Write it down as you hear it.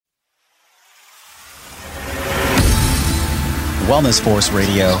Wellness Force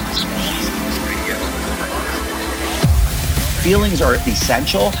Radio. Feelings are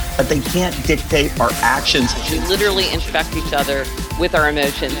essential, but they can't dictate our actions. We literally infect each other with our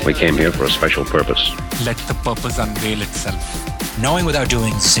emotions. We came here for a special purpose. Let the purpose unveil itself. Knowing without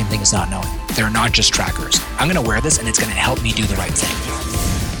doing is the same thing as not knowing. They're not just trackers. I'm going to wear this and it's going to help me do the right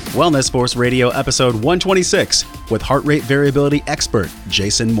thing. Wellness Force Radio episode 126 with heart rate variability expert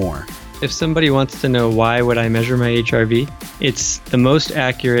Jason Moore. If somebody wants to know why would I measure my HRV, it's the most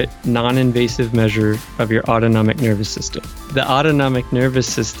accurate, non-invasive measure of your autonomic nervous system. The autonomic nervous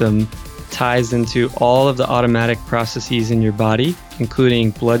system ties into all of the automatic processes in your body, including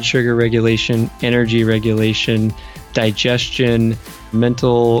blood sugar regulation, energy regulation, digestion,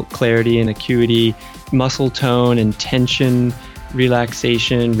 mental clarity and acuity, muscle tone and tension,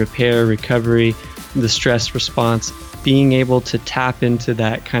 relaxation, repair, recovery, the stress response. Being able to tap into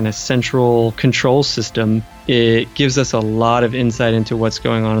that kind of central control system, it gives us a lot of insight into what's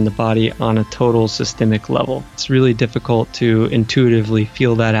going on in the body on a total systemic level. It's really difficult to intuitively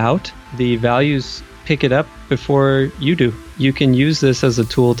feel that out. The values pick it up before you do. You can use this as a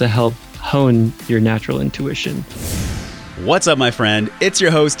tool to help hone your natural intuition. What's up, my friend? It's your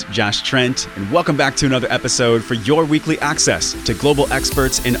host, Josh Trent, and welcome back to another episode for your weekly access to global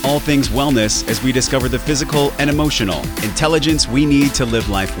experts in all things wellness as we discover the physical and emotional intelligence we need to live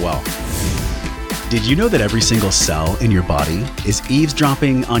life well. Did you know that every single cell in your body is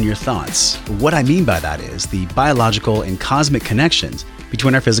eavesdropping on your thoughts? What I mean by that is the biological and cosmic connections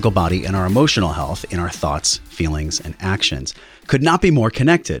between our physical body and our emotional health in our thoughts, feelings, and actions could not be more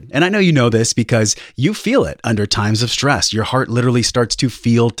connected. And I know you know this because you feel it under times of stress. Your heart literally starts to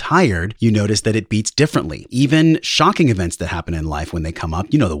feel tired. You notice that it beats differently. Even shocking events that happen in life when they come up,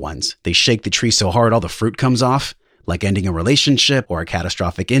 you know the ones. They shake the tree so hard all the fruit comes off, like ending a relationship or a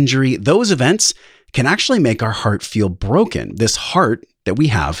catastrophic injury. Those events can actually make our heart feel broken. This heart that we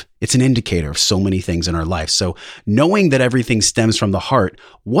have, it's an indicator of so many things in our life. So knowing that everything stems from the heart,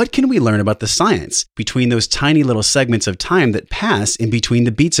 what can we learn about the science between those tiny little segments of time that pass in between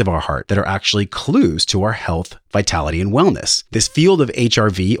the beats of our heart that are actually clues to our health, vitality, and wellness? This field of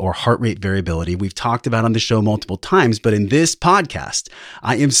HRV or heart rate variability we've talked about on the show multiple times, but in this podcast,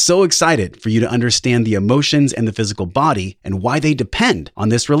 I am so excited for you to understand the emotions and the physical body and why they depend on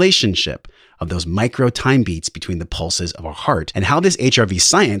this relationship of those micro time beats between the pulses of our heart, and how this HRV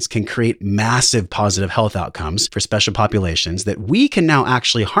science can create massive positive health outcomes for special populations that we can now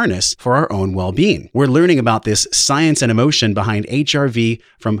actually harness for our own well-being. We're learning about this science and emotion behind HRV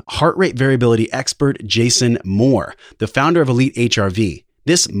from heart rate variability expert Jason Moore, the founder of Elite HRV.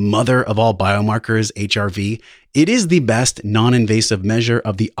 This mother of all biomarkers, HRV, it is the best non-invasive measure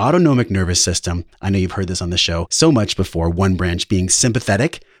of the autonomic nervous system. I know you've heard this on the show so much before, one branch being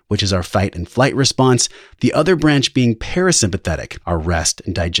sympathetic, which is our fight and flight response, the other branch being parasympathetic, our rest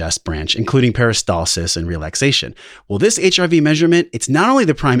and digest branch, including peristalsis and relaxation. Well, this HRV measurement, it's not only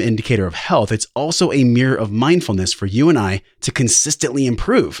the prime indicator of health, it's also a mirror of mindfulness for you and I to consistently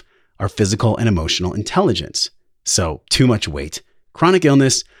improve our physical and emotional intelligence. So, too much weight, chronic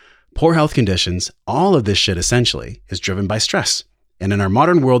illness, poor health conditions, all of this shit essentially is driven by stress. And in our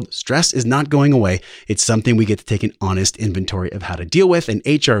modern world, stress is not going away. It's something we get to take an honest inventory of how to deal with, and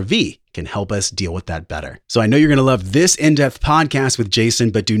HRV can help us deal with that better. So I know you're going to love this in-depth podcast with Jason,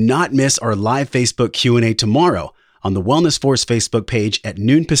 but do not miss our live Facebook Q&A tomorrow on the Wellness Force Facebook page at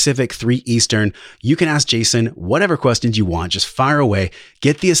noon Pacific, 3 Eastern. You can ask Jason whatever questions you want. Just fire away.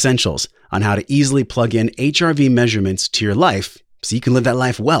 Get the essentials on how to easily plug in HRV measurements to your life so you can live that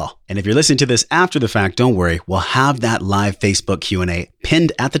life well. And if you're listening to this after the fact, don't worry. We'll have that live Facebook Q&A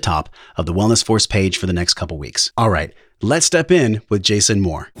pinned at the top of the Wellness Force page for the next couple weeks. All right, let's step in with Jason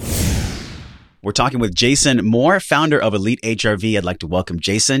Moore. We're talking with Jason Moore, founder of Elite HRV. I'd like to welcome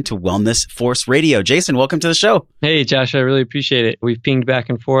Jason to Wellness Force Radio. Jason, welcome to the show. Hey, Josh, I really appreciate it. We've pinged back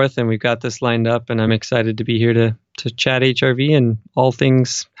and forth and we've got this lined up, and I'm excited to be here to chat HRV and all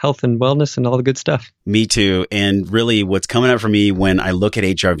things health and wellness and all the good stuff. Me too. And really what's coming up for me when I look at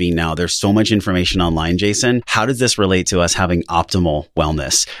HRV now, there's so much information online, Jason. How does this relate to us having optimal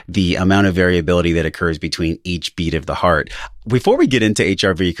wellness? The amount of variability that occurs between each beat of the heart. Before we get into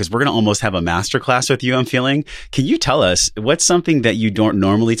HRV, because we're going to almost have a masterclass with you, I'm feeling, can you tell us what's something that you don't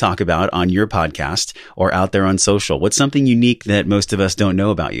normally talk about on your podcast or out there on social? What's something unique that most of us don't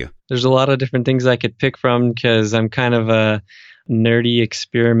know about you? There's a lot of different things I could pick from because I'm kind of a nerdy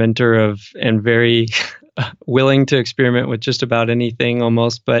experimenter and very willing to experiment with just about anything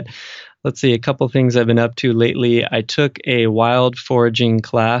almost. But let's see, a couple things I've been up to lately. I took a wild foraging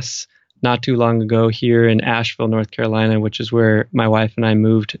class not too long ago here in Asheville, North Carolina, which is where my wife and I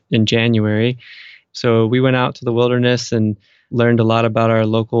moved in January. So we went out to the wilderness and learned a lot about our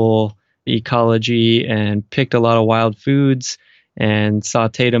local ecology and picked a lot of wild foods and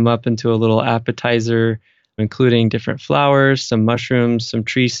sauteed them up into a little appetizer, including different flowers, some mushrooms, some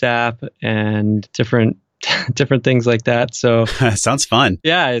tree sap, and different things like that. So sounds fun.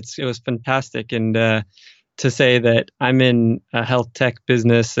 Yeah, it was fantastic. And to say that I'm in a health tech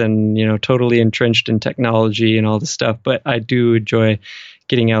business and, totally entrenched in technology and all this stuff, but I do enjoy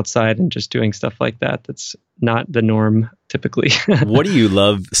getting outside and just doing stuff like that. That's not the norm typically. What do you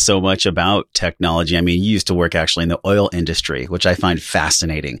love so much about technology? I mean, you used to work actually in the oil industry, which I find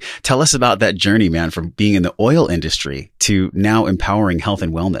fascinating. Tell us about that journey, man, from being in the oil industry to now empowering health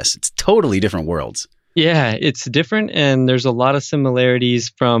and wellness. It's totally different worlds. Yeah, it's different, and there's a lot of similarities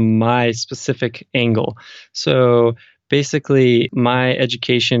from my specific angle. So basically, my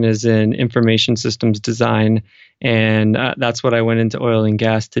education is in information systems design, and that's what I went into oil and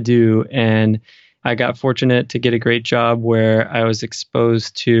gas to do. And I got fortunate to get a great job where I was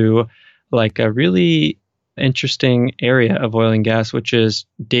exposed to like a really interesting area of oil and gas, which is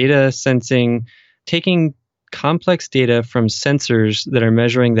data sensing, taking complex data from sensors that are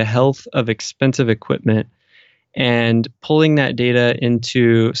measuring the health of expensive equipment and pulling that data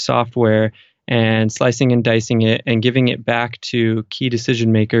into software and slicing and dicing it and giving it back to key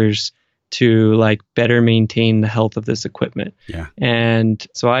decision makers to like better maintain the health of this equipment. Yeah. And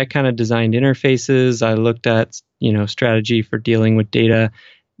so I kind of designed interfaces. I looked at, strategy for dealing with data.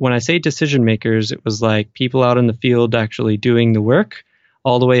 When I say decision makers, it was like people out in the field actually doing the work,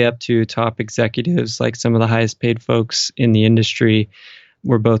 all the way up to top executives, like some of the highest paid folks in the industry.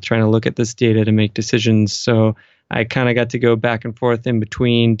 We're both trying to look at this data to make decisions. So I kind of got to go back and forth in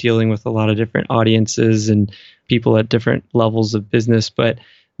between, dealing with a lot of different audiences and people at different levels of business. But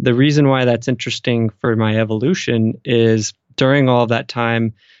the reason why that's interesting for my evolution is during all that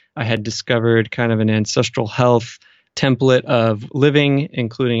time, I had discovered kind of an ancestral health template of living,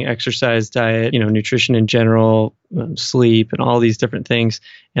 including exercise, diet, nutrition in general, sleep, and all these different things.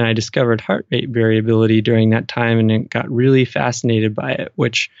 And I discovered heart rate variability during that time and got really fascinated by it,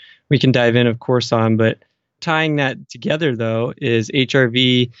 which we can dive in, of course, on. But tying that together, though, is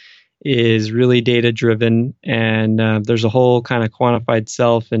HRV is really data driven, and there's a whole kind of quantified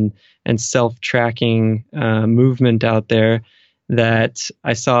self and self-tracking movement out there that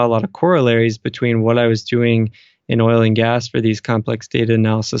I saw a lot of corollaries between what I was doing in oil and gas for these complex data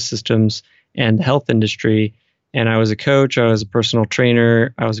analysis systems and the health industry. And I was a coach, I was a personal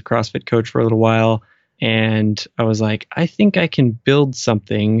trainer, I was a CrossFit coach for a little while. And I was like, I think I can build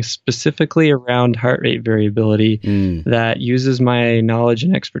something specifically around heart rate variability that uses my knowledge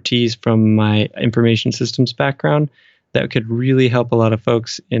and expertise from my information systems background that could really help a lot of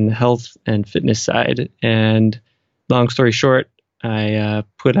folks in the health and fitness side. And long story short, I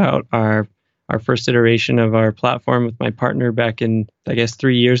put out our first iteration of our platform with my partner back in, I guess,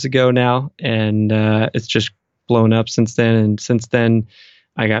 3 years ago now. And it's just blown up since then. And since then,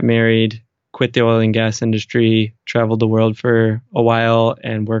 I got married, quit the oil and gas industry, traveled the world for a while,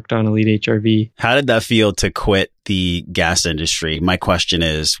 and worked on Elite HRV. How did that feel to quit the gas industry? My question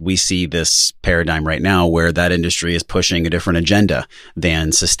is, we see this paradigm right now where that industry is pushing a different agenda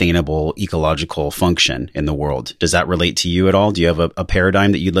than sustainable ecological function in the world. Does that relate to you at all? Do you have a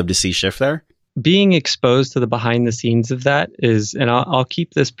paradigm that you'd love to see shift there? Being exposed to the behind the scenes of that is, and I'll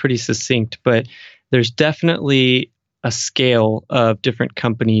keep this pretty succinct, but there's definitely a scale of different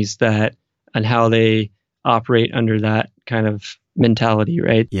companies that and how they operate under that kind of mentality,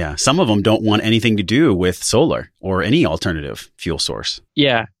 right? Yeah. Some of them don't want anything to do with solar or any alternative fuel source.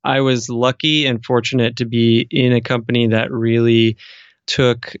 Yeah. I was lucky and fortunate to be in a company that really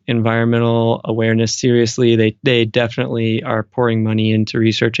took environmental awareness seriously. They definitely are pouring money into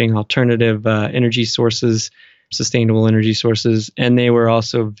researching alternative energy sources, sustainable energy sources. And they were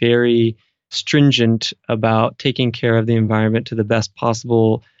also very stringent about taking care of the environment to the best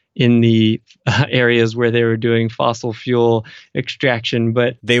possible in the areas where they were doing fossil fuel extraction.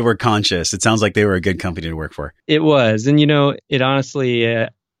 But they were conscious. It sounds like they were a good company to work for. It was. And, it honestly,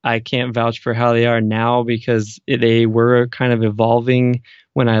 I can't vouch for how they are now because they were kind of evolving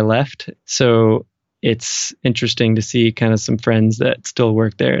when I left. So it's interesting to see kind of some friends that still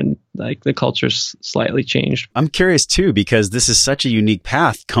work there and like the culture's slightly changed. I'm curious too, because this is such a unique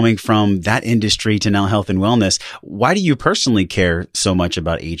path coming from that industry to now health and wellness. Why do you personally care so much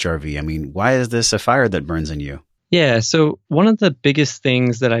about HRV? I mean, why is this a fire that burns in you? Yeah. So one of the biggest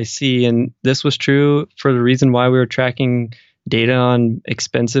things that I see, and this was true for the reason why we were tracking data on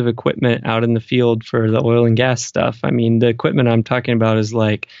expensive equipment out in the field for the oil and gas stuff. I mean, the equipment I'm talking about is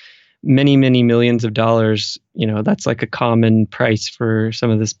like many, many millions of dollars. That's like a common price for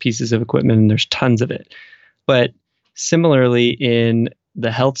some of these pieces of equipment, and there's tons of it. But similarly, in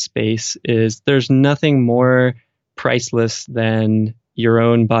the health space, is there's nothing more priceless than your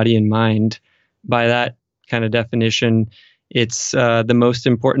own body and mind. By that kind of definition, it's the most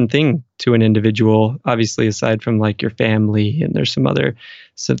important thing to an individual, obviously, aside from like your family, and there's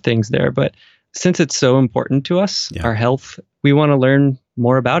some things there. But since it's so important to us, our health, we want to learn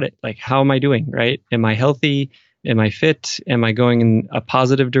more about it. Like, how am I doing, right? Am I healthy? Am I fit? Am I going in a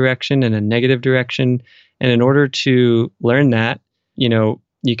positive direction and a negative direction? And in order to learn that,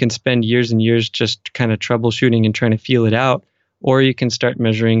 you can spend years and years just kind of troubleshooting and trying to feel it out, or you can start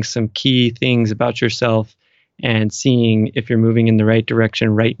measuring some key things about yourself and seeing if you're moving in the right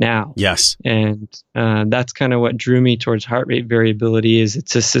direction right now. Yes. And that's kind of what drew me towards heart rate variability. Is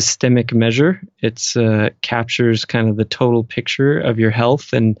it's a systemic measure. It's captures kind of the total picture of your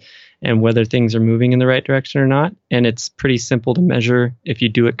health and whether things are moving in the right direction or not. And it's pretty simple to measure if you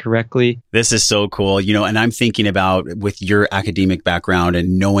do it correctly. This is so cool. And I'm thinking about, with your academic background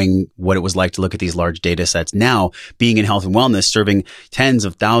and knowing what it was like to look at these large data sets, now being in health and wellness, serving tens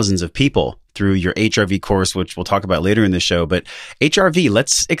of thousands of people through your HRV course, which we'll talk about later in the show. But HRV,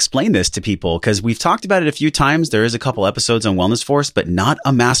 let's explain this to people, because we've talked about it a few times. There is a couple episodes on Wellness Force, but not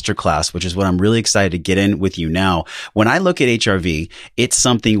a masterclass, which is what I'm really excited to get in with you now. When I look at HRV, it's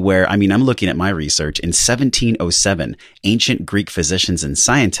something where, I'm looking at my research. In 1707, ancient Greek physicians and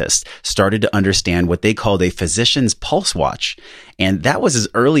scientists started to understand what they called a physician's pulse watch. And that was as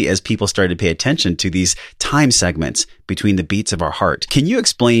early as people started to pay attention to these time segments between the beats of our heart. Can you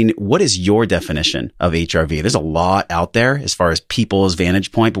explain, what is your definition of HRV? There's a lot out there as far as people's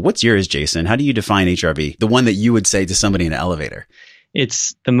vantage point, but what's yours, Jason? How do you define HRV? The one that you would say to somebody in an elevator.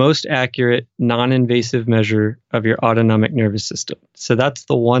 It's the most accurate, non-invasive measure of your autonomic nervous system. So that's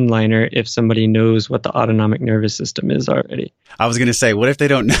the one-liner if somebody knows what the autonomic nervous system is already. I was going to say, what if they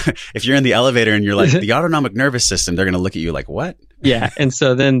don't know? If you're in the elevator and you're like, the autonomic nervous system, they're going to look at you like, what? Yeah. And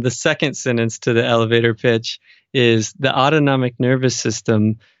so then the second sentence to the elevator pitch is the autonomic nervous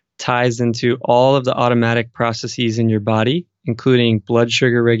system ties into all of the automatic processes in your body, including blood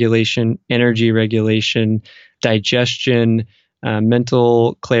sugar regulation, energy regulation, digestion,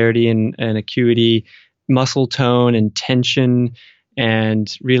 mental clarity and acuity, muscle tone and tension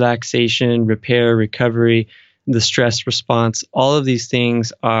and relaxation, repair, recovery, the stress response. All of these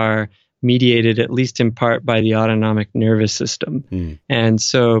things are mediated, at least in part, by the autonomic nervous system. And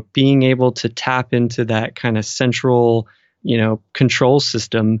so being able to tap into that kind of central, control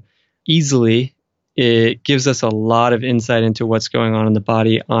system easily, it gives us a lot of insight into what's going on in the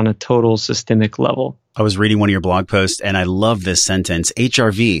body on a total systemic level. I was reading one of your blog posts and I love this sentence.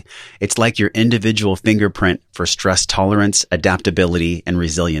 HRV, it's like your individual fingerprint for stress tolerance, adaptability, and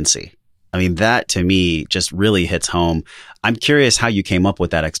resiliency. That to me just really hits home. I'm curious how you came up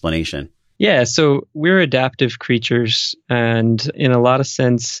with that explanation. Yeah, so we're adaptive creatures, and in a lot of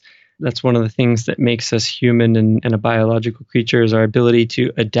sense, that's one of the things that makes us human and a biological creature, is our ability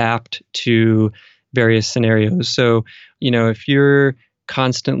to adapt to various scenarios. So, if you're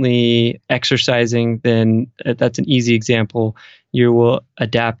constantly exercising, then that's an easy example. You will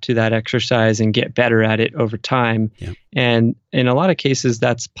adapt to that exercise and get better at it over time. Yeah. And in a lot of cases,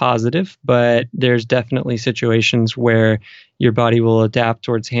 that's positive, but there's definitely situations where your body will adapt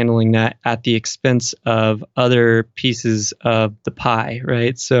towards handling that at the expense of other pieces of the pie,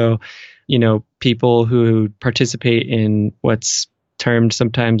 right? So, people who participate in what's termed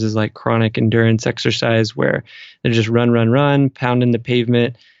sometimes as like chronic endurance exercise, where they just run, pounding the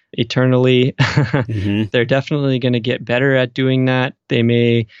pavement eternally. They're definitely going to get better at doing that. They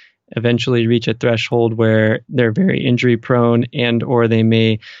may eventually reach a threshold where they're very injury prone, and or they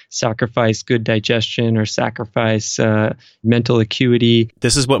may sacrifice good digestion or sacrifice mental acuity.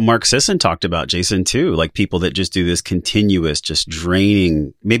 This is what Mark Sisson talked about, Jason, too. Like people that just do this continuous, just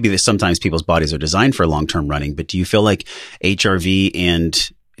draining. Maybe sometimes people's bodies are designed for long-term running, but do you feel like HRV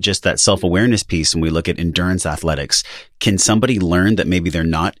and just that self-awareness piece, when we look at endurance athletics, can somebody learn that maybe they're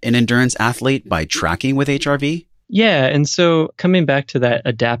not an endurance athlete by tracking with HRV? Yeah. And so coming back to that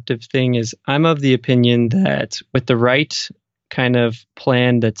adaptive thing, is I'm of the opinion that with the right kind of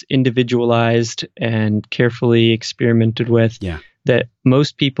plan that's individualized and carefully experimented with, that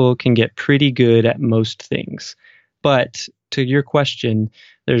most people can get pretty good at most things. But to your question,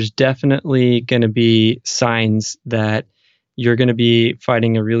 there's definitely going to be signs that you're going to be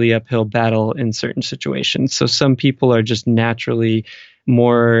fighting a really uphill battle in certain situations. So some people are just naturally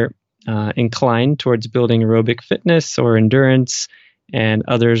more inclined towards building aerobic fitness or endurance, and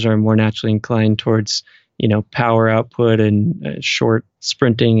others are more naturally inclined towards, power output and short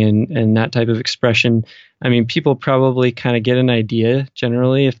sprinting and that type of expression. People probably kind of get an idea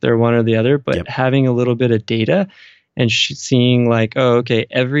generally if they're one or the other, but having a little bit of data and seeing like, oh, okay,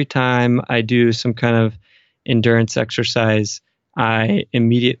 every time I do some kind of endurance exercise, I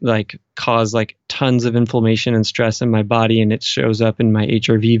immediately like cause like tons of inflammation and stress in my body, and it shows up in my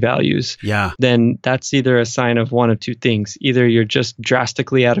HRV values. Yeah. Then that's either a sign of one of two things. Either you're just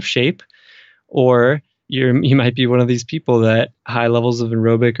drastically out of shape, or you might be one of these people that high levels of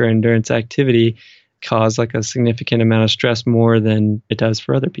aerobic or endurance activity cause like a significant amount of stress more than it does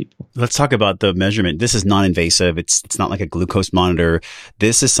for other people. Let's talk about the measurement. This is non-invasive. It's not like a glucose monitor.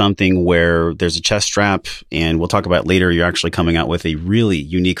 This is something where there's a chest strap, and we'll talk about later. You're actually coming out with a really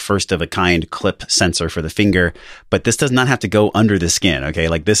unique first of a kind clip sensor for the finger, but this does not have to go under the skin. Okay.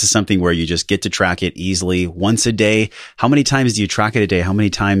 Like this is something where you just get to track it easily once a day. How many times do you track it a day? How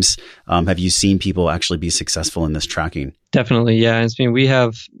many times have you seen people actually be successful in this tracking? Definitely. Yeah. I mean, we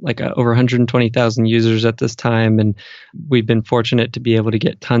have like over 120,000 users at this time, and we've been fortunate to be able to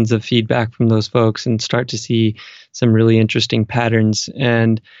get tons of feedback from those folks and start to see some really interesting patterns.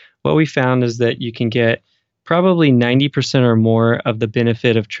 And what we found is that you can get probably 90% or more of the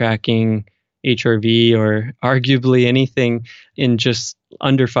benefit of tracking HRV or arguably anything in just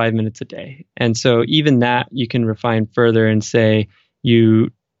under 5 minutes a day. And so even that you can refine further and say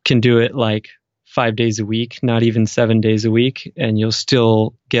you can do it like 5 days a week, not even 7 days a week, and you'll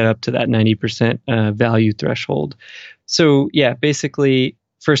still get up to that 90% value threshold. So yeah, basically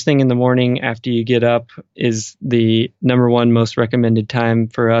first thing in the morning after you get up is the number one most recommended time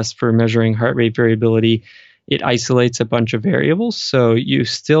for us for measuring heart rate variability. It isolates a bunch of variables. So you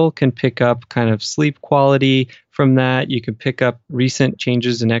still can pick up kind of sleep quality from that. You can pick up recent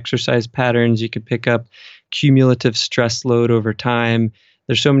changes in exercise patterns. You can pick up cumulative stress load over time.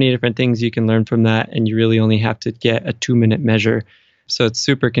 There's so many different things you can learn from that, and you really only have to get a 2-minute measure. So it's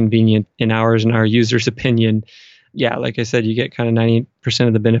super convenient in ours and our users' opinion. Yeah, like I said, you get kind of 90%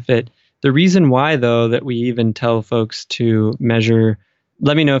 of the benefit. The reason why, though, that we even tell folks to measure,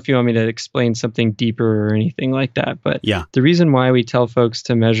 let me know if you want me to explain something deeper or anything like that. But yeah, the reason why we tell folks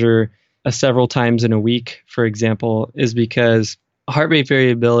to measure several times in a week, for example, is because heart rate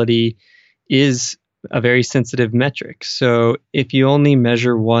variability is a very sensitive metric. So if you only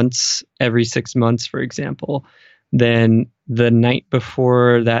measure once every 6 months, for example, then the night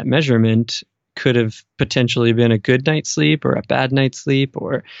before that measurement could have potentially been a good night's sleep or a bad night's sleep,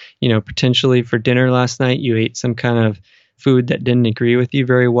 or, potentially for dinner last night, you ate some kind of food that didn't agree with you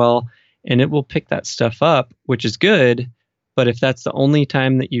very well, and it will pick that stuff up, which is good. But if that's the only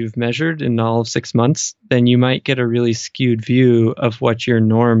time that you've measured in all of 6 months, then you might get a really skewed view of what your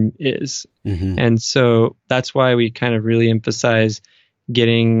norm is. Mm-hmm. And so that's why we kind of really emphasize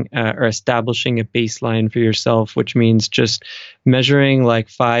getting or establishing a baseline for yourself, which means just measuring like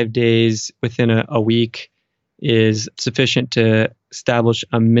 5 days within a week is sufficient to establish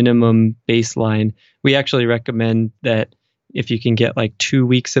a minimum baseline. We actually recommend that if you can get like 2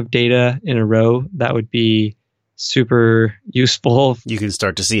 weeks of data in a row, that would be super useful. You can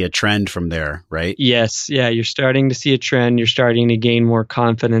start to see a trend from there, right? Yes. Yeah. You're starting to see a trend. You're starting to gain more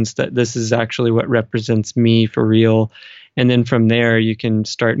confidence that this is actually what represents me for real. And then from there, you can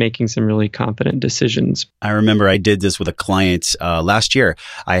start making some really confident decisions. I remember I did this with a client last year.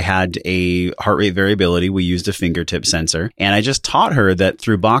 I had a heart rate variability. We used a fingertip sensor, and I just taught her that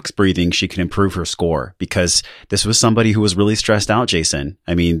through box breathing, she could improve her score, because this was somebody who was really stressed out, Jason.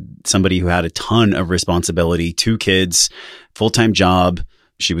 I mean, somebody who had a ton of responsibility, 2 kids, full-time job.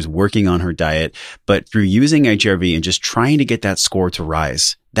 She was working on her diet, but through using HRV and just trying to get that score to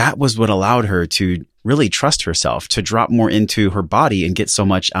rise, that was what allowed her to really trust herself, to drop more into her body and get so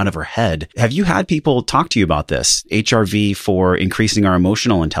much out of her head. Have you had people talk to you about this, HRV for increasing our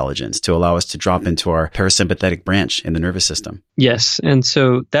emotional intelligence to allow us to drop into our parasympathetic branch in the nervous system? Yes. And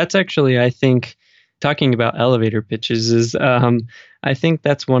so that's actually, I think, talking about elevator pitches is, I think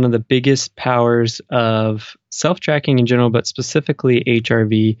that's one of the biggest powers of self-tracking in general, but specifically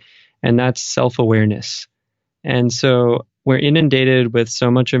HRV, and that's self-awareness. And so we're inundated with so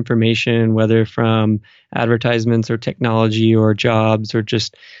much information, whether from advertisements or technology or jobs or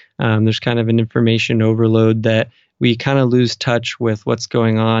just there's kind of an information overload that we kind of lose touch with what's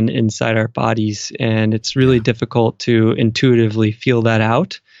going on inside our bodies. And it's really difficult to intuitively feel that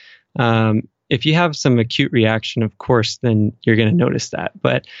out. If you have some acute reaction, of course, then you're going to notice that.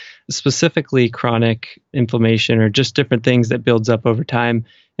 But specifically chronic inflammation or just different things that builds up over time,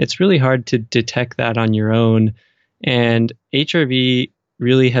 it's really hard to detect that on your own. And HRV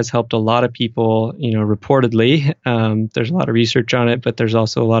really has helped a lot of people, reportedly. There's a lot of research on it, but there's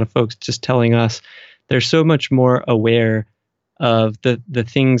also a lot of folks just telling us they're so much more aware of the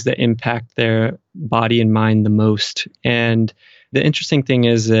things that impact their body and mind the most. And the interesting thing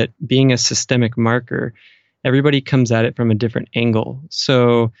is that being a systemic marker, everybody comes at it from a different angle.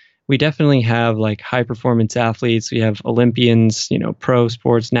 So we definitely have like high performance athletes. We have Olympians, pro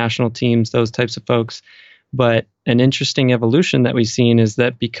sports, national teams, those types of folks. But an interesting evolution that we've seen is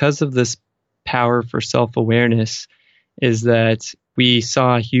that because of this power for self-awareness is that we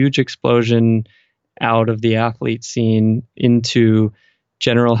saw a huge explosion out of the athlete scene into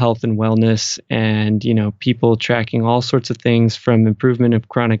general health and wellness and, people tracking all sorts of things from improvement of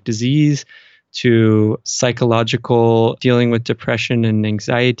chronic disease to psychological dealing with depression and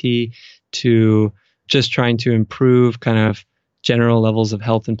anxiety to just trying to improve kind of general levels of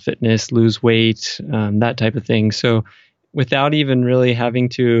health and fitness, lose weight, that type of thing. So without even really having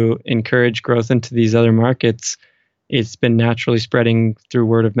to encourage growth into these other markets, it's been naturally spreading through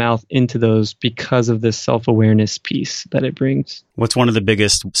word of mouth into those because of this self-awareness piece that it brings. What's one of the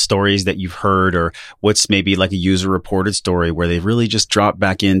biggest stories that you've heard, or what's maybe like a user reported story where they really just dropped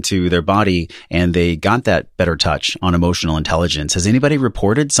back into their body and they got that better touch on emotional intelligence? Has anybody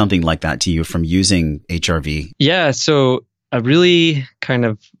reported something like that to you from using HRV? Yeah. So a really kind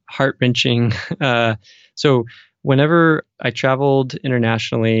of heart-wrenching, whenever I traveled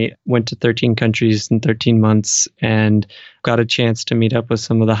internationally, went to 13 countries in 13 months and got a chance to meet up with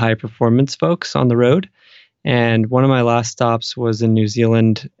some of the high performance folks on the road. And one of my last stops was in New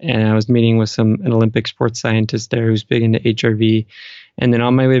Zealand, and I was meeting with an Olympic sports scientist there who's big into HRV. And then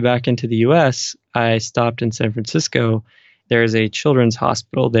on my way back into the US, I stopped in San Francisco. There's a children's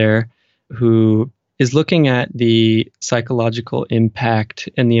hospital there who is looking at the psychological impact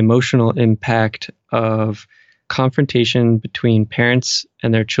and the emotional impact of confrontation between parents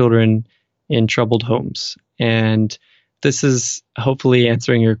and their children in troubled homes. And this is hopefully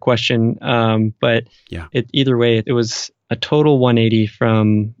answering your question. But yeah, either way, it was a total 180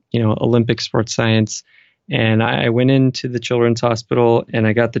 from, Olympic sports science. And I went into the children's hospital and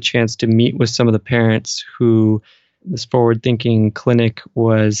I got the chance to meet with some of the parents who this forward-thinking clinic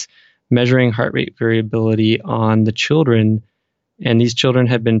was measuring heart rate variability on the children. And these children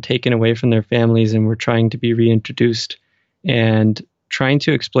had been taken away from their families and were trying to be reintroduced, and trying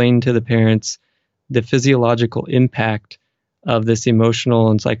to explain to the parents the physiological impact of this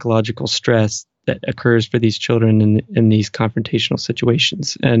emotional and psychological stress that occurs for these children in these confrontational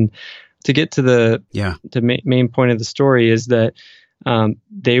situations. And to get to the main point of the story is that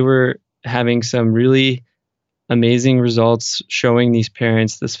they were having some really amazing results showing these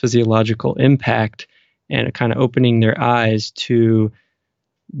parents this physiological impact and kind of opening their eyes to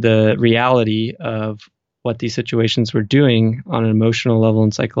the reality of what these situations were doing on an emotional level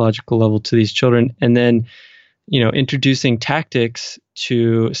and psychological level to these children. And then, introducing tactics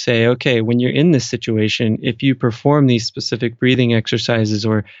to say, okay, when you're in this situation, if you perform these specific breathing exercises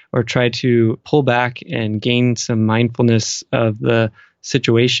or try to pull back and gain some mindfulness of the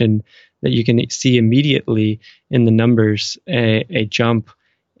situation, that you can see immediately in the numbers a jump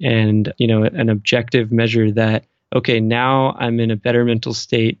and, an objective measure that, okay, now I'm in a better mental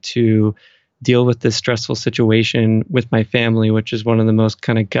state to deal with this stressful situation with my family, which is one of the most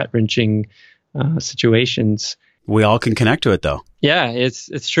kind of gut-wrenching situations. We all can connect to it, though. Yeah,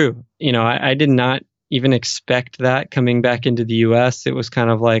 it's true. I did not even expect that coming back into the U.S. It was kind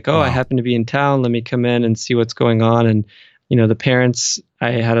of like, I happen to be in town. Let me come in and see what's going on. And, the parents,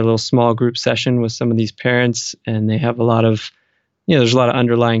 I had a little small group session with some of these parents, and they have a lot of there's a lot of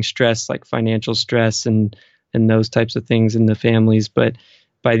underlying stress, like financial stress and those types of things in the families. But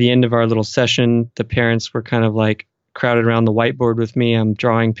by the end of our little session, the parents were kind of like crowded around the whiteboard with me. I'm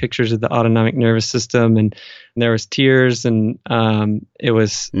drawing pictures of the autonomic nervous system, and there was tears, and it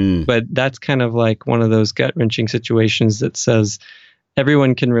was, but that's kind of like one of those gut-wrenching situations that says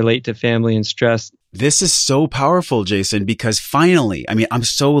everyone can relate to family and stress. This is so powerful, Jason, because finally, I'm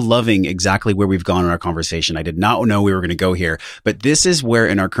so loving exactly where we've gone in our conversation. I did not know we were going to go here, but this is where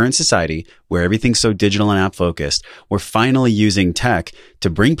in our current society, where everything's so digital and app focused, we're finally using tech to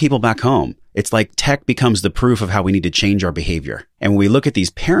bring people back home. It's like tech becomes the proof of how we need to change our behavior. And when we look at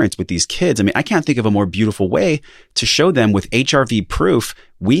these parents with these kids, I can't think of a more beautiful way to show them with HRV proof,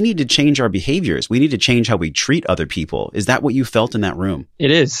 we need to change our behaviors. We need to change how we treat other people. Is that what you felt in that room? It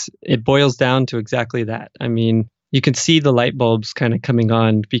is. It boils down to exactly that. You can see the light bulbs kind of coming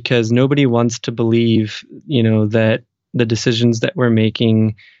on because nobody wants to believe, that the decisions that we're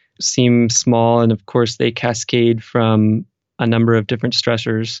making seem small. And of course, they cascade from a number of different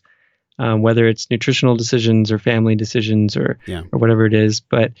stressors. Whether it's nutritional decisions or family decisions or whatever it is.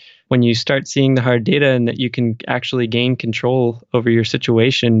 But when you start seeing the hard data and that you can actually gain control over your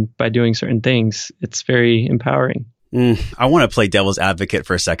situation by doing certain things, it's very empowering. I want to play devil's advocate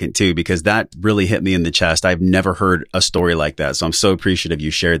for a second too, because that really hit me in the chest. I've never heard a story like that. So I'm so appreciative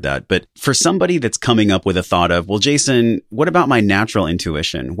you shared that. But for somebody that's coming up with a thought of, well, Jason, what about my natural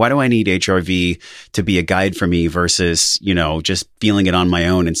intuition? Why do I need HRV to be a guide for me versus, just feeling it on my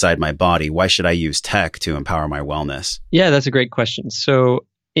own inside my body? Why should I use tech to empower my wellness? Yeah, that's a great question. So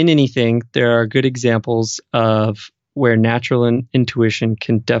in anything, there are good examples of where natural intuition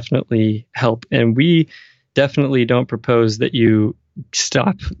can definitely help. And we definitely don't propose that you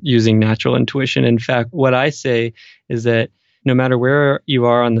stop using natural intuition. In fact, what I say is that no matter where you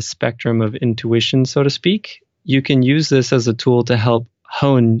are on the spectrum of intuition, so to speak, you can use this as a tool to help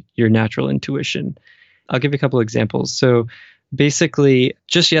hone your natural intuition. I'll give you a couple of examples. So basically,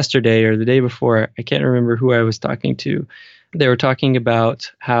 just yesterday or the day before, I can't remember who I was talking to. They were talking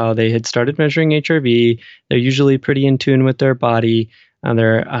about how they had started measuring HRV. They're usually pretty in tune with their body.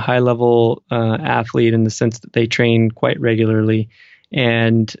 They're a high-level athlete in the sense that they train quite regularly.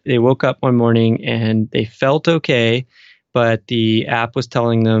 And they woke up one morning and they felt okay, but the app was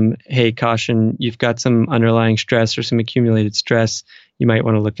telling them, hey, caution, you've got some underlying stress or some accumulated stress. You might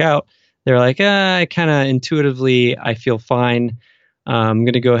want to look out. They're like, I kind of intuitively, I feel fine. I'm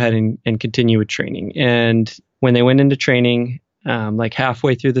going to go ahead and continue with training. And when they went into training, like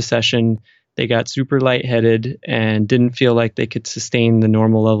halfway through the session, they got super lightheaded and didn't feel like they could sustain the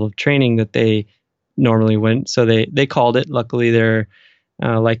normal level of training that they normally went. So they called it. Luckily, they're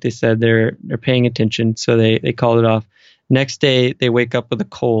like they said, they're paying attention. So they called it off. Next day, they wake up with a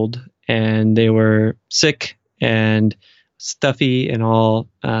cold and they were sick and stuffy and all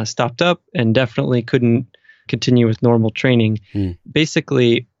stopped up and definitely couldn't continue with normal training.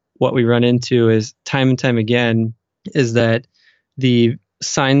 Basically, what we run into is time and time again is that the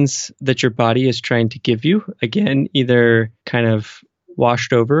signs that your body is trying to give you, again, either kind of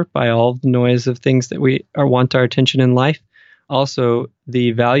washed over by all the noise of things that want our attention in life. Also,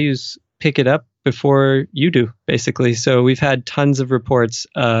 the values pick it up before you do, basically. So we've had tons of reports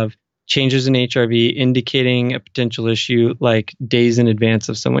of changes in HRV indicating a potential issue like days in advance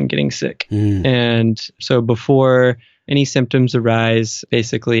of someone getting sick. And so before any symptoms arise,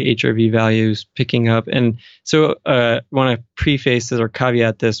 basically HRV values picking up. And so I want to preface this or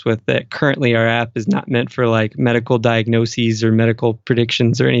caveat this with that currently our app is not meant for like medical diagnoses or medical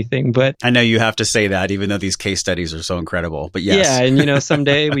predictions or anything. But I know you have to say that even though these case studies are so incredible, but yes. Yeah. And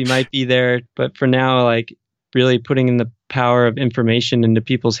someday we might be there, but for now, like really putting in the power of information into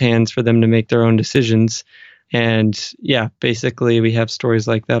people's hands for them to make their own decisions. And yeah, basically we have stories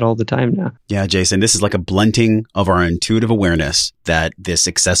like that all the time now. Yeah, Jason, this is like a blunting of our intuitive awareness that this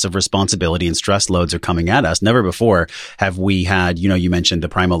excessive responsibility and stress loads are coming at us. Never before have we had, you mentioned the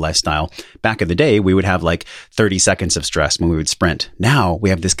primal lifestyle. Back in the day, we would have like 30 seconds of stress when we would sprint. Now we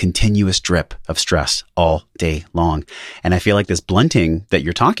have this continuous drip of stress all day long. And I feel like this blunting that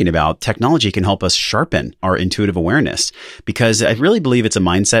you're talking about, technology can help us sharpen our intuitive awareness because I really believe it's a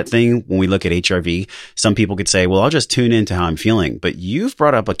mindset thing when we look at HRV. Some people could say, well, I'll just tune into how I'm feeling. But you've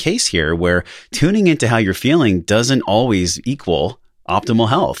brought up a case here where tuning into how you're feeling doesn't always equal optimal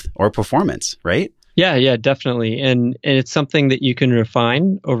health or performance, right? Yeah, definitely. And it's something that you can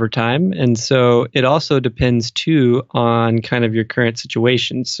refine over time. And so it also depends too on kind of your current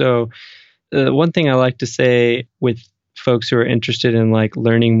situation. So one thing I like to say with folks who are interested in like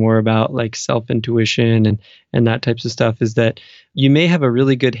learning more about like self-intuition and that types of stuff is that you may have a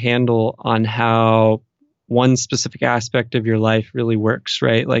really good handle on how one specific aspect of your life really works,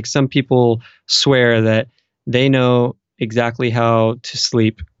 right? Like some people swear that they know exactly how to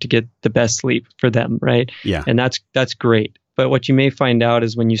sleep to get the best sleep for them, right? Yeah. And that's great. But what you may find out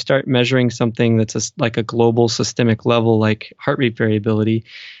is when you start measuring something that's like a global systemic level, like heart rate variability,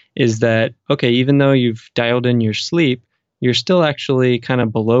 is that, okay, even though you've dialed in your sleep, you're still actually kind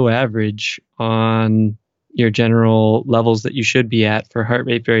of below average on your general levels that you should be at for heart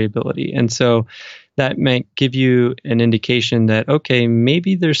rate variability. And so that might give you an indication that, okay,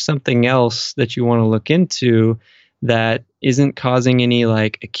 maybe there's something else that you want to look into that isn't causing any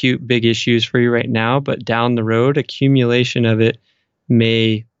like acute big issues for you right now, but down the road, accumulation of it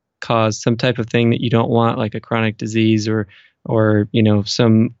may cause some type of thing that you don't want, like a chronic disease or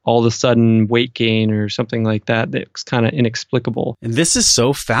some all of a sudden weight gain or something like that that's kind of inexplicable. And this is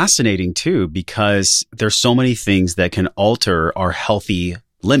so fascinating too, because there's so many things that can alter our healthy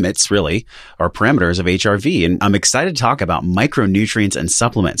limits, really, or parameters of HRV. And I'm excited to talk about micronutrients and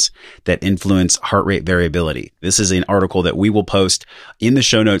supplements that influence heart rate variability. This is an article that we will post in the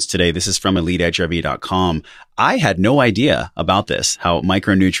show notes today. This is from EliteHRV.com. I had no idea about this, how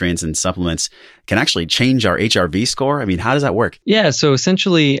micronutrients and supplements can actually change our HRV score. I mean, how does that work? Yeah, so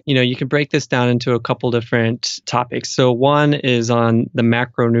essentially, you can break this down into a couple different topics. So one is on the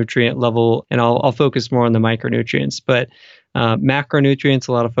macronutrient level, and I'll focus more on the micronutrients. But macronutrients,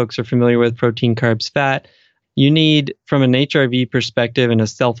 a lot of folks are familiar with: protein, carbs, fat. You need, from an HRV perspective and a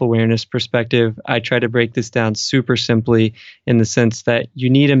self-awareness perspective, I try to break this down super simply in the sense that you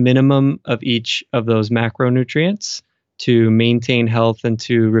need a minimum of each of those macronutrients to maintain health and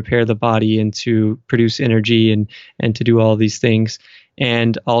to repair the body and to produce energy and to do all these things.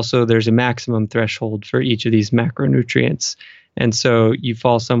 And also there's a maximum threshold for each of these macronutrients. And so you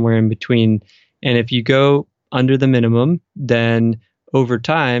fall somewhere in between. And if you go under the minimum, then over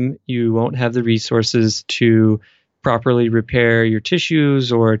time, you won't have the resources to properly repair your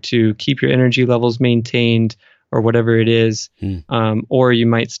tissues or to keep your energy levels maintained or whatever it is. Or you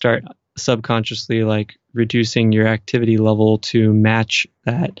might start subconsciously like reducing your activity level to match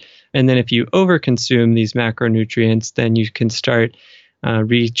that. And then if you overconsume these macronutrients, then you can start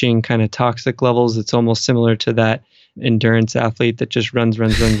reaching kind of toxic levels. It's almost similar to that endurance athlete that just runs.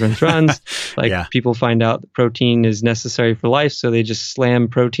 People find out that protein is necessary for life, so they just slam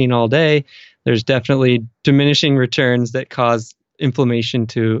protein all day. There's definitely diminishing returns that cause inflammation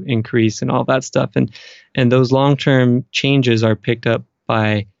to increase and all that stuff. And those long-term changes are picked up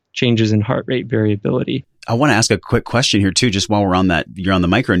by changes in heart rate variability. I want to ask a quick question here too, just while we're on that, you're on the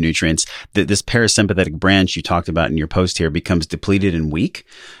micronutrients, that this parasympathetic branch you talked about in your post here becomes depleted and weak.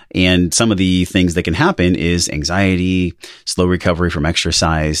 And some of the things that can happen is anxiety, slow recovery from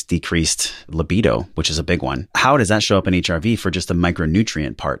exercise, decreased libido, which is a big one. How does that show up in HRV for just the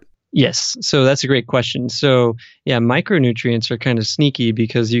micronutrient part? Yes. So that's a great question. So yeah, micronutrients are kind of sneaky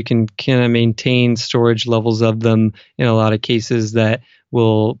because you can kind of maintain storage levels of them in a lot of cases that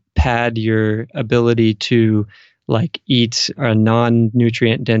will pad your ability to like eat a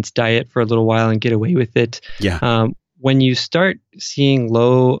non-nutrient dense diet for a little while and get away with it. Yeah. When you start seeing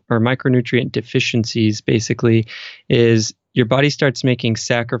low or micronutrient deficiencies, basically, is your body starts making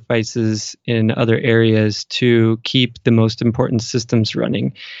sacrifices in other areas to keep the most important systems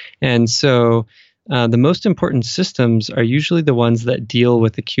running. And so the most important systems are usually the ones that deal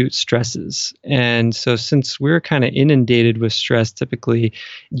with acute stresses. And so since we're kind of inundated with stress, typically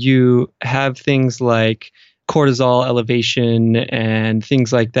you have things like cortisol elevation and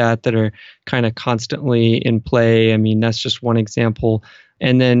things like that that are kind of constantly in play. I mean, that's just one example.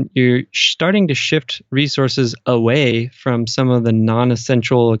 And then you're starting to shift resources away from some of the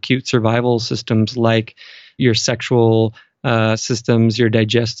non-essential acute survival systems like your sexual systems, your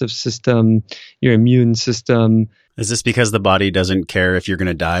digestive system, your immune system. Is this because the body doesn't care if you're going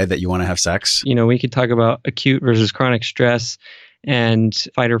to die that you want to have sex? We could talk about acute versus chronic stress, and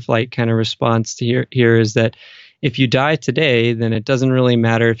fight or flight kind of response to here is that if you die today, then it doesn't really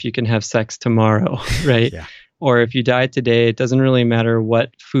matter if you can have sex tomorrow, right? Yeah. Or if you die today, it doesn't really matter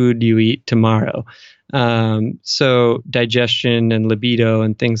what food you eat tomorrow. So digestion and libido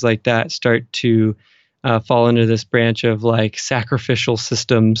and things like that start to fall into this branch of like sacrificial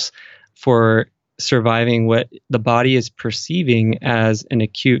systems for surviving what the body is perceiving as an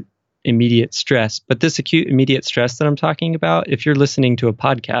acute immediate stress. But this acute immediate stress that I'm talking about, if you're listening to a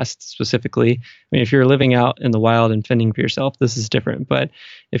podcast specifically, I mean, if you're living out in the wild and fending for yourself, this is different. But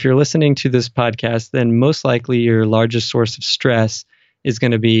if you're listening to this podcast, then most likely your largest source of stress is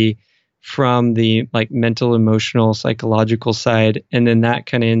going to be from the like mental, emotional, psychological side. And then that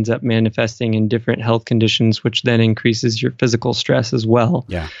kind of ends up manifesting in different health conditions, which then increases your physical stress as well.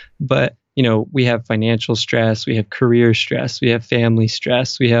 Yeah. But we have financial stress, we have career stress, we have family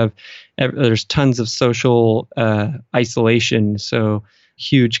stress, there's tons of social isolation. So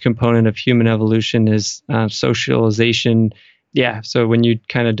huge component of human evolution is socialization. Yeah. So when you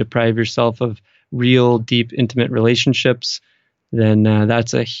kind of deprive yourself of real, deep, intimate relationships, then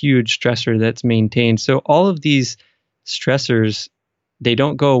that's a huge stressor that's maintained. So all of these stressors, they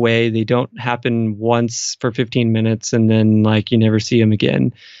don't go away. They don't happen once for 15 minutes and then like you never see them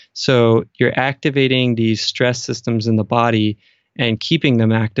again. So you're activating these stress systems in the body and keeping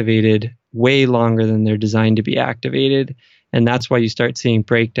them activated way longer than they're designed to be activated. And that's why you start seeing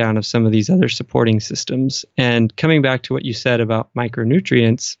breakdown of some of these other supporting systems. And coming back to what you said about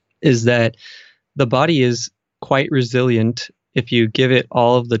micronutrients is that the body is quite resilient if you give it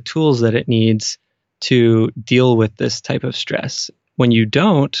all of the tools that it needs to deal with this type of stress. When you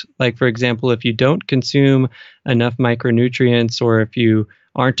don't, like for example, if you don't consume enough micronutrients or if you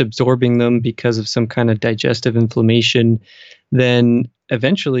aren't absorbing them because of some kind of digestive inflammation, then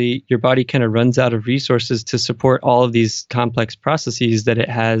eventually your body kind of runs out of resources to support all of these complex processes that it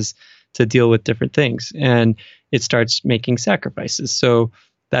has to deal with different things. And it starts making sacrifices. So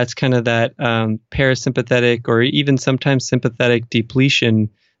that's kind of that parasympathetic or even sometimes sympathetic depletion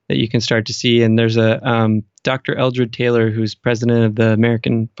that you can start to see. And there's a Dr. Eldred Taylor, who's president of the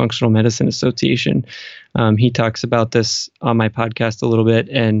American Functional Medicine Association. He talks about this on my podcast a little bit,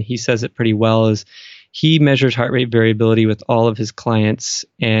 and he says it pretty well. Is he measures heart rate variability with all of his clients,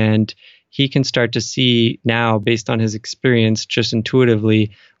 and he can start to see now, based on his experience, just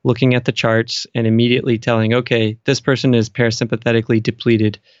intuitively looking at the charts and immediately telling, okay, this person is parasympathetically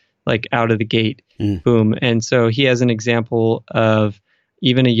depleted, like out of the gate, boom. And so he has an example of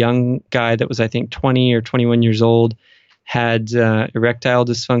even a young guy that was, I think, 20 or 21 years old, had erectile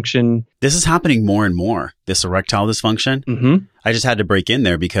dysfunction. This is happening more and more, this erectile dysfunction. Mm-hmm. I just had to break in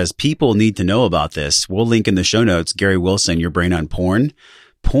there because people need to know about this. We'll link in the show notes, Gary Wilson, Your Brain on Porn.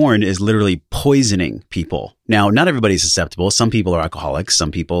 Porn is literally poisoning people. Now, not everybody's susceptible. Some people are alcoholics.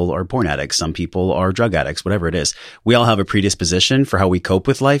 Some people are porn addicts. Some people are drug addicts, whatever it is. We all have a predisposition for how we cope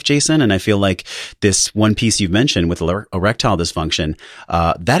with life, Jason. And I feel like this one piece you've mentioned with erectile dysfunction,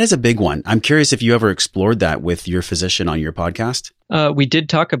 that is a big one. I'm curious if you ever explored that with your physician on your podcast. We did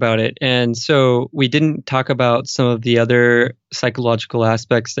talk about it. And so we didn't talk about some of the other psychological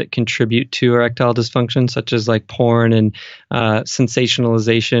aspects that contribute to erectile dysfunction, such as like porn and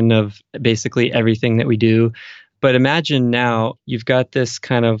sensationalization of basically everything that we do. But imagine now you've got this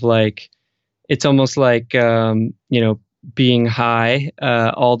kind of like, it's almost like, being high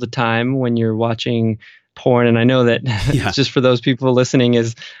all the time when you're watching porn. And I know that just for those people listening,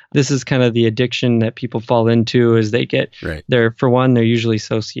 this is kind of the addiction that people fall into as they get they're usually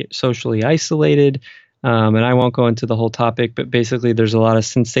socially isolated. And I won't go into the whole topic, but basically there's a lot of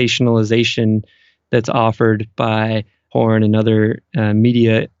sensationalization that's offered by porn and other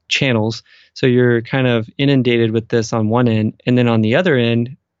media channels. So you're kind of inundated with this on one end. And then on the other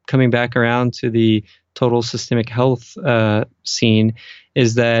end, coming back around to the total systemic health scene,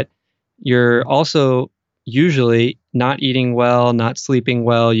 is that you're also usually not eating well, not sleeping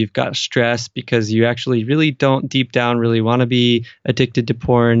well. You've got stress because you actually really don't deep down really want to be addicted to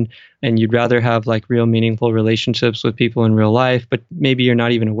porn, and you'd rather have like real meaningful relationships with people in real life, but maybe you're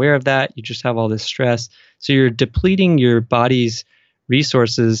not even aware of that. You just have all this stress. So you're depleting your body's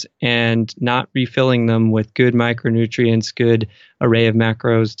resources and not refilling them with good micronutrients, good array of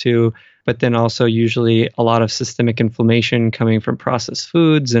macros too, but then also usually a lot of systemic inflammation coming from processed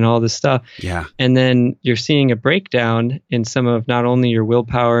foods and all this stuff. Yeah. And then you're seeing a breakdown in some of not only your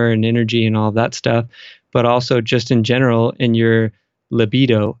willpower and energy and all of that stuff, but also just in general in your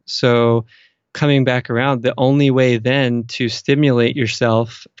libido. So coming back around, the only way then to stimulate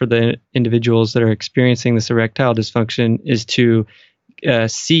yourself for the individuals that are experiencing this erectile dysfunction is to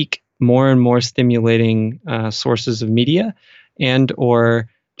seek more and more stimulating sources of media and or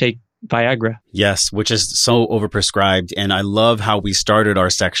take Viagra. Yes, which is so overprescribed. And I love how we started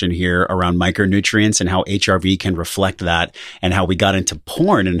our section here around micronutrients and how HRV can reflect that, and how we got into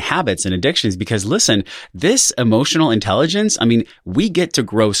porn and habits and addictions. Because listen, this emotional intelligence, I mean, we get to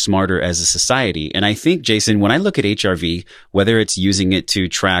grow smarter as a society. And I think, Jason, when I look at HRV, whether it's using it to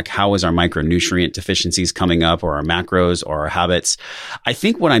track how is our micronutrient deficiencies coming up, or our macros or our habits, I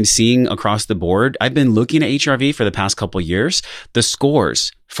think what I'm seeing across the board, I've been looking at HRV for the past couple of years, the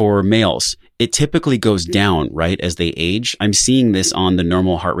scores for males, it typically goes down, right, as they age. I'm seeing this on the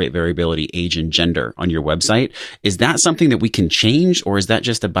normal heart rate variability, age and gender on your website. Is that something that we can change, or is that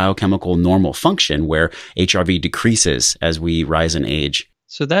just a biochemical normal function where HRV decreases as we rise in age?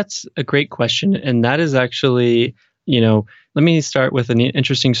 So that's a great question. And that is actually, let me start with an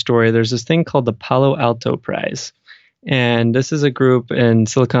interesting story. There's this thing called the Palo Alto Prize. And this is a group in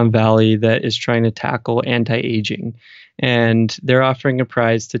Silicon Valley that is trying to tackle anti-aging. And they're offering a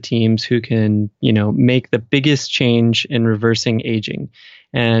prize to teams who can, make the biggest change in reversing aging.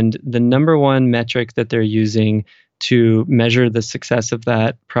 And the number one metric that they're using to measure the success of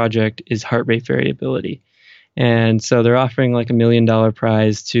that project is heart rate variability. And so they're offering like $1 million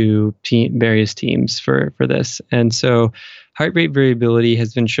prize to various teams for this. And so heart rate variability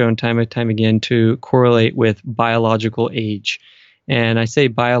has been shown time and time again to correlate with biological age. And I say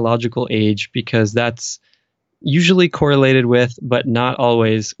biological age because that's usually correlated with, but not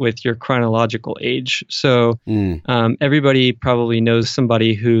always with, your chronological age. So everybody probably knows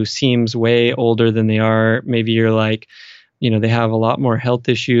somebody who seems way older than they are. Maybe you're like, they have a lot more health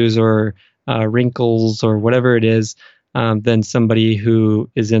issues or wrinkles or whatever it is than somebody who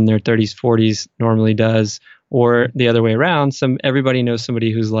is in their 30s, 40s normally does. Or the other way around, everybody knows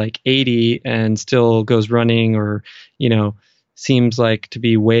somebody who's like 80 and still goes running, or, seems like to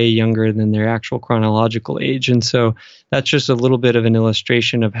be way younger than their actual chronological age. And so that's just a little bit of an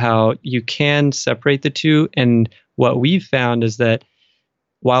illustration of how you can separate the two. And what we've found is that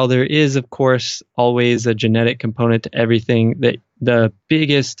while there is, of course, always a genetic component to everything, that the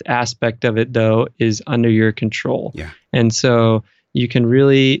biggest aspect of it, though, is under your control. Yeah. And so you can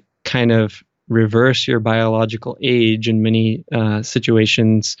really kind of reverse your biological age in many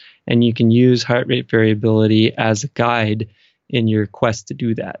situations, and you can use heart rate variability as a guide in your quest to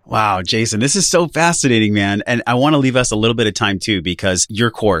do that. Wow, Jason, this is so fascinating, man. And I want to leave us a little bit of time too, because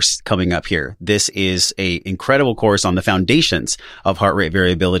your course coming up here, this is a incredible course on the foundations of heart rate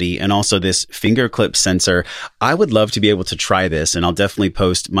variability and also this finger clip sensor. I would love to be able to try this, and I'll definitely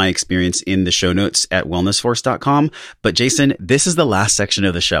post my experience in the show notes at wellnessforce.com. But Jason, this is the last section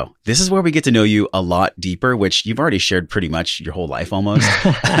of the show. This is where we get to know you a lot deeper, which you've already shared pretty much your whole life almost.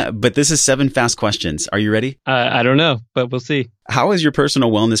 But this is 7 fast questions. Are you ready? I don't know, but we'll see. How has your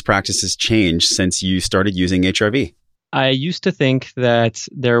personal wellness practices changed since you started using HRV? I used to think that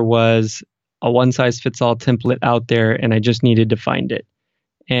there was a one-size-fits-all template out there, and I just needed to find it.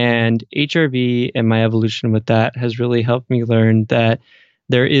 And HRV and my evolution with that has really helped me learn that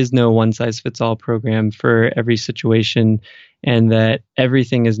there is no one-size-fits-all program for every situation, and that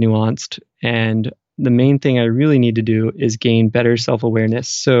everything is nuanced. And the main thing I really need to do is gain better self-awareness.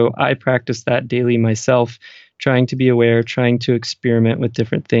 So I practice that daily myself, trying to be aware, trying to experiment with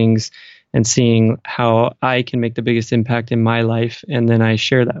different things, and seeing how I can make the biggest impact in my life. And then I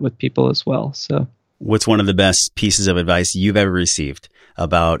share that with people as well. So, what's one of the best pieces of advice you've ever received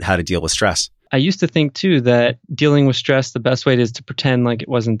about how to deal with stress? I used to think too that dealing with stress, the best way is to pretend like it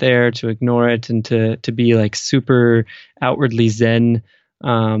wasn't there, to ignore it, and to be like super outwardly zen.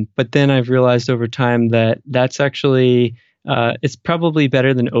 But then I've realized over time that that's actually it's probably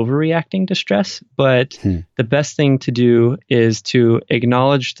better than overreacting to stress, but the best thing to do is to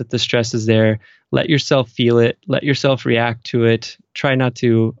acknowledge that the stress is there, let yourself feel it, let yourself react to it, try not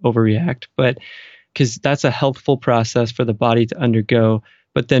to overreact, but because that's a helpful process for the body to undergo.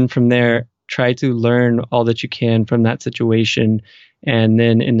 But then from there, try to learn all that you can from that situation. And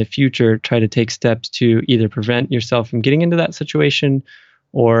then in the future, try to take steps to either prevent yourself from getting into that situation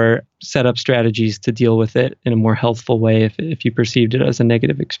or set up strategies to deal with it in a more healthful way if you perceived it as a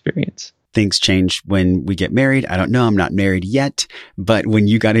negative experience. Things change when we get married. I don't know. I'm not married yet. But when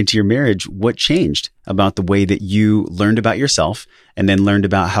you got into your marriage, what changed about the way that you learned about yourself and then learned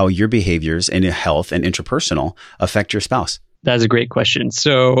about how your behaviors and health and interpersonal affect your spouse? That's a great question.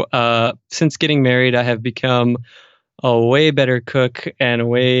 So since getting married, I have become a way better cook and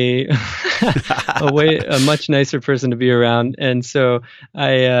a much nicer person to be around. And so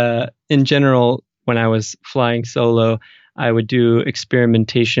I, in general, when I was flying solo, I would do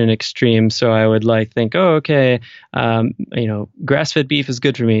experimentation extreme. So I would think, grass-fed beef is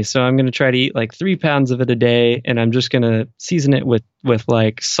good for me. So I'm going to try to eat 3 pounds of it a day, and I'm just going to season it with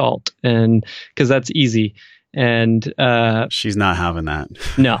salt, and because that's easy. And she's not having that.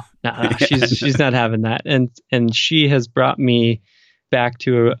 No, she's not having that. And she has brought me back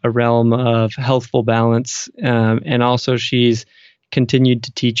to a realm of healthful balance. And also she's continued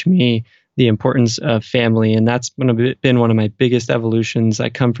to teach me the importance of family. And that's been one of my biggest evolutions. I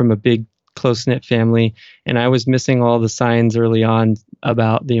come from a big, close-knit family, and I was missing all the signs early on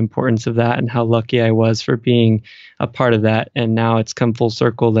about the importance of that and how lucky I was for being a part of that. And now it's come full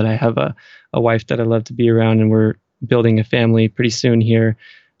circle that I have a wife that I love to be around, and we're building a family pretty soon here.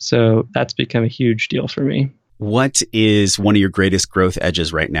 So that's become a huge deal for me. What is one of your greatest growth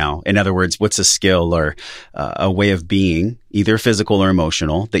edges right now? In other words, what's a skill or a way of being, either physical or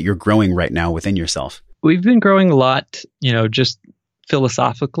emotional, that you're growing right now within yourself? We've been growing a lot, just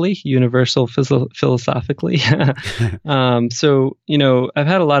philosophically, philosophically. So, I've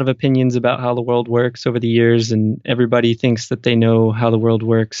had a lot of opinions about how the world works over the years, and everybody thinks that they know how the world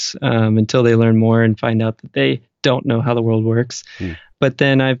works until they learn more and find out that they don't know how the world works. But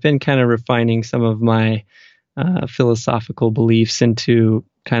then I've been kind of refining some of my philosophical beliefs into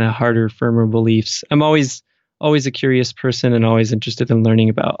kind of harder, firmer beliefs. I'm always a curious person and always interested in learning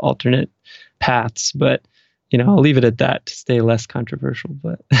about alternate paths, but I'll leave it at that to stay less controversial.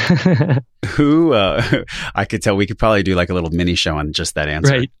 But who I could tell we could probably do a little mini show on just that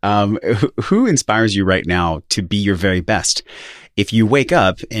answer. Right. Who inspires you right now to be your very best if you wake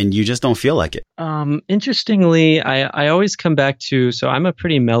up and you just don't feel like it? Interestingly, I always come back to, so I'm a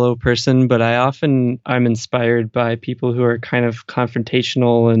pretty mellow person, but I'm inspired by people who are kind of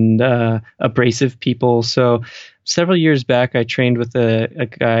confrontational and abrasive people. So several years back, I trained with a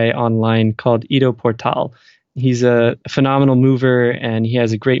guy online called Ido Portal. He's a phenomenal mover, and he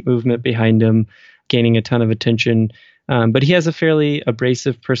has a great movement behind him, gaining a ton of attention. But he has a fairly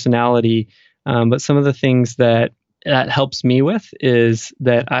abrasive personality. But some of the things that helps me with is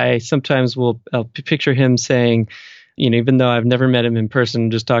that I sometimes I'll picture him saying, even though I've never met him in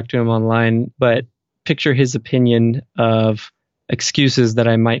person, just talked to him online, but picture his opinion of excuses that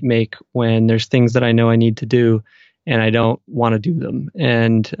I might make when there's things that I know I need to do and I don't want to do them.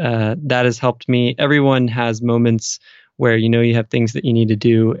 And that has helped me. Everyone has moments where you have things that you need to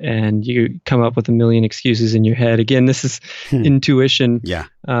do and you come up with a million excuses in your head. Again, this is intuition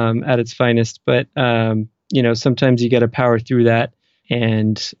at its finest. But, sometimes you got to power through that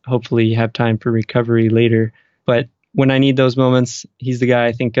and hopefully you have time for recovery later. But when I need those moments, he's the guy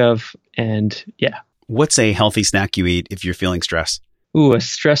I think of. And yeah. What's a healthy snack you eat if you're feeling stressed? Ooh, a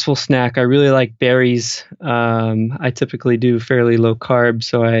stressful snack. I really like berries. I typically do fairly low carb,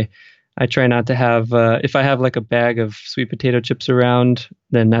 so I try not to have, if I have like a bag of sweet potato chips around,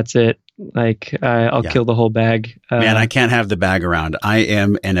 then that's it. Like I'll kill the whole bag. Man, I can't have the bag around. I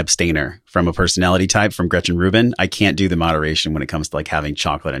am an abstainer from a personality type from Gretchen Rubin. I can't do the moderation when it comes to like having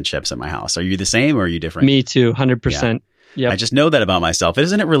chocolate and chips at my house. Are you the same or are you different? Me too, 100%. Yeah. I just know that about myself.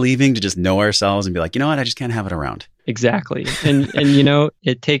 Isn't it relieving to just know ourselves and be like, you know what? I just can't have it around. Exactly. And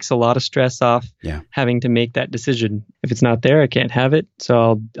it takes a lot of stress off having to make that decision. If it's not there, I can't have it.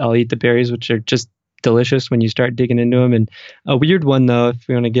 So I'll eat the berries, which are just delicious when you start digging into them. And a weird one, though, if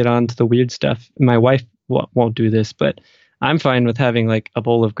we want to get on to the weird stuff, my wife won't do this, but I'm fine with having like a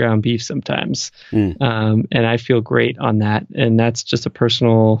bowl of ground beef sometimes. And I feel great on that. And that's just a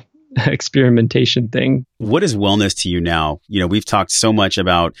personal experimentation thing. What is wellness to you now? We've talked so much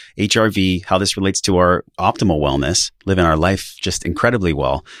about HRV, how this relates to our optimal wellness, living our life just incredibly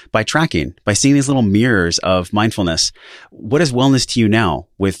well by tracking, by seeing these little mirrors of mindfulness. What is wellness to you now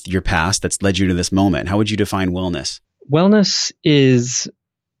with your past that's led you to this moment? How would you define wellness? Wellness is,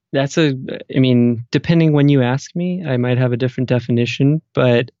 depending when you ask me, I might have a different definition,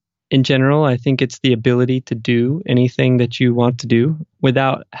 but in general, I think it's the ability to do anything that you want to do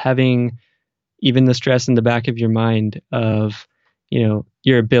without having even the stress in the back of your mind of,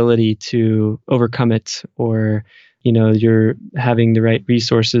 your ability to overcome it or, you're having the right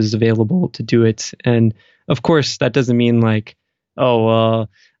resources available to do it. And of course, that doesn't mean like, oh, well,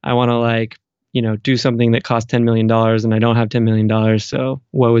 I want to do something that costs $10 million and I don't have $10 million. So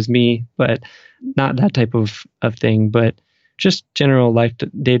woe is me, but not that type of thing. But just general life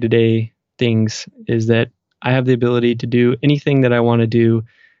day-to-day things is that I have the ability to do anything that I want to do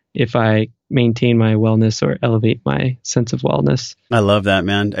if I maintain my wellness or elevate my sense of wellness. I love that,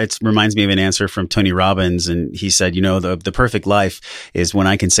 man. It reminds me of an answer from Tony Robbins. And he said, the perfect life is when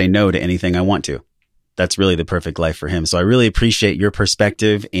I can say no to anything I want to. That's really the perfect life for him. So I really appreciate your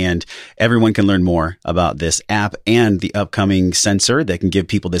perspective, and everyone can learn more about this app and the upcoming sensor that can give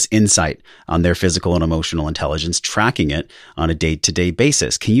people this insight on their physical and emotional intelligence, tracking it on a day-to-day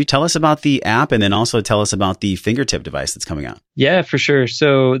basis. Can you tell us about the app and then also tell us about the fingertip device that's coming out? Yeah, for sure.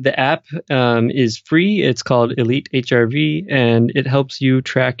 So the app is free. It's called Elite HRV, and it helps you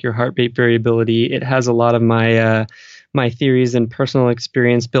track your heart rate variability. It has a lot of my theories and personal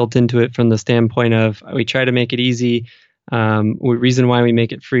experience built into it from the standpoint of we try to make it easy. The reason why we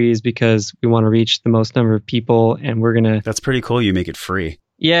make it free is because we want to reach the most number of people, and we're going to... That's pretty cool. You make it free.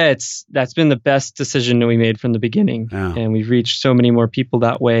 Yeah, that's been the best decision that we made from the beginning. Oh. And we've reached so many more people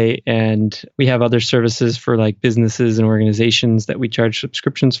that way. And we have other services for like businesses and organizations that we charge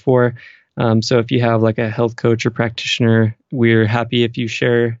subscriptions for. So if you have like a health coach or practitioner, we're happy if you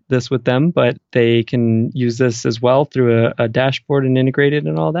share this with them, but they can use this as well through a dashboard and integrate it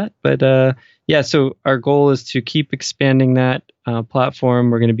and all that. But so our goal is to keep expanding that platform.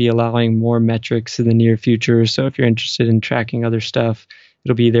 We're going to be allowing more metrics in the near future. So if you're interested in tracking other stuff,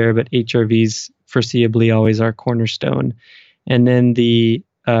 it'll be there, but HRV's foreseeably always our cornerstone. And then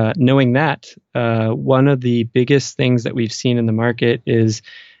knowing that, one of the biggest things that we've seen in the market is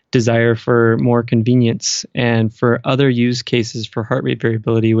desire for more convenience and for other use cases for heart rate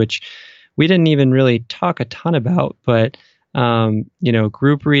variability, which we didn't even really talk a ton about, but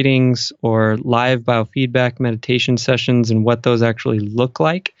group readings or live biofeedback meditation sessions and what those actually look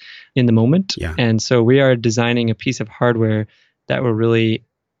like in the moment. Yeah. And so we are designing a piece of hardware that will really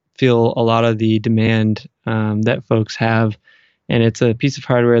feel a lot of the demand that folks have. And it's a piece of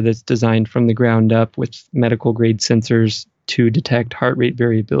hardware that's designed from the ground up with medical grade sensors to detect heart rate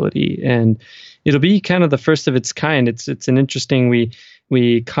variability. And it'll be kind of the first of its kind. It's an interesting,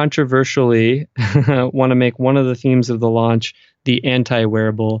 we controversially want to make one of the themes of the launch the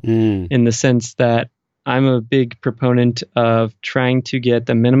anti-wearable in the sense that I'm a big proponent of trying to get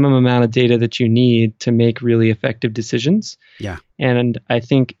the minimum amount of data that you need to make really effective decisions. Yeah. And I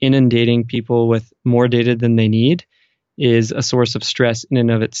think inundating people with more data than they need is a source of stress in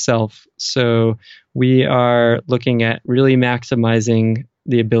and of itself. So we are looking at really maximizing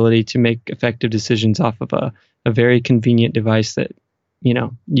the ability to make effective decisions off of a very convenient device that,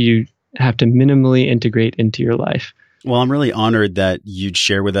 you have to minimally integrate into your life. Well, I'm really honored that you'd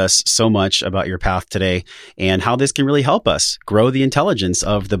share with us so much about your path today and how this can really help us grow the intelligence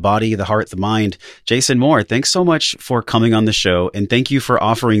of the body, the heart, the mind. Jason Moore, thanks so much for coming on the show. And thank you for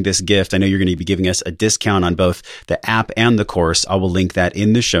offering this gift. I know you're going to be giving us a discount on both the app and the course. I will link that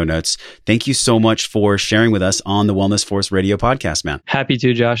in the show notes. Thank you so much for sharing with us on the Wellness Force Radio podcast, man. Happy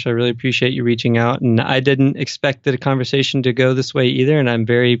to, Josh. I really appreciate you reaching out. And I didn't expect the conversation to go this way either. And I'm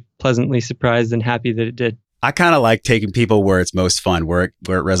very pleasantly surprised and happy that it did. I kind of like taking people where it's most fun, where it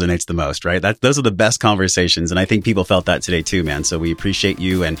resonates the most, right? Those are the best conversations. And I think people felt that today too, man. So we appreciate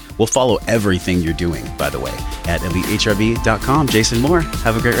you, and we'll follow everything you're doing, by the way, at EliteHRV.com. Jason Moore,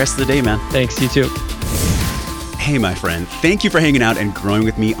 have a great rest of the day, man. Thanks, you too. Hey, my friend, thank you for hanging out and growing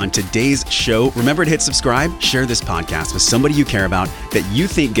with me on today's show. Remember to hit subscribe, share this podcast with somebody you care about that you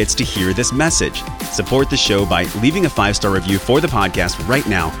think gets to hear this message. Support the show by leaving a 5-star review for the podcast right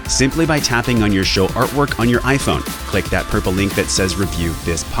now, simply by tapping on your show artwork on your iPhone. Click that purple link that says review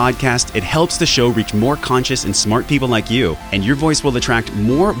this podcast. It helps the show reach more conscious and smart people like you, and your voice will attract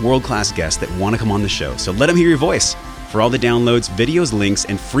more world-class guests that want to come on the show. So let them hear your voice. For all the downloads, videos, links,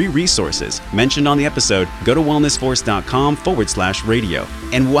 and free resources mentioned on the episode, go to wellnessforce.com/radio.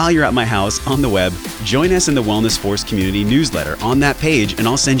 And while you're at my house on the web, join us in the Wellness Force community newsletter on that page, and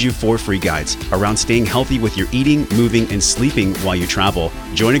I'll send you 4 free guides around staying healthy with your eating, moving, and sleeping while you travel.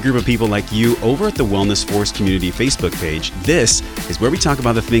 Join a group of people like you over at the Wellness Force community Facebook page. This is where we talk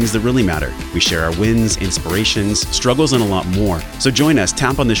about the things that really matter. We share our wins, inspirations, struggles, and a lot more. So join us,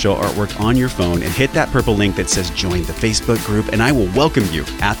 tap on the show artwork on your phone, and hit that purple link that says join the Facebook group, and I will welcome you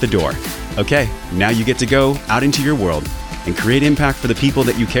at the door. Okay, now you get to go out into your world and create impact for the people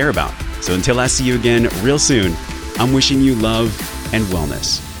that you care about. So until I see you again real soon, I'm wishing you love and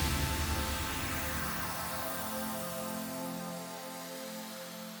wellness.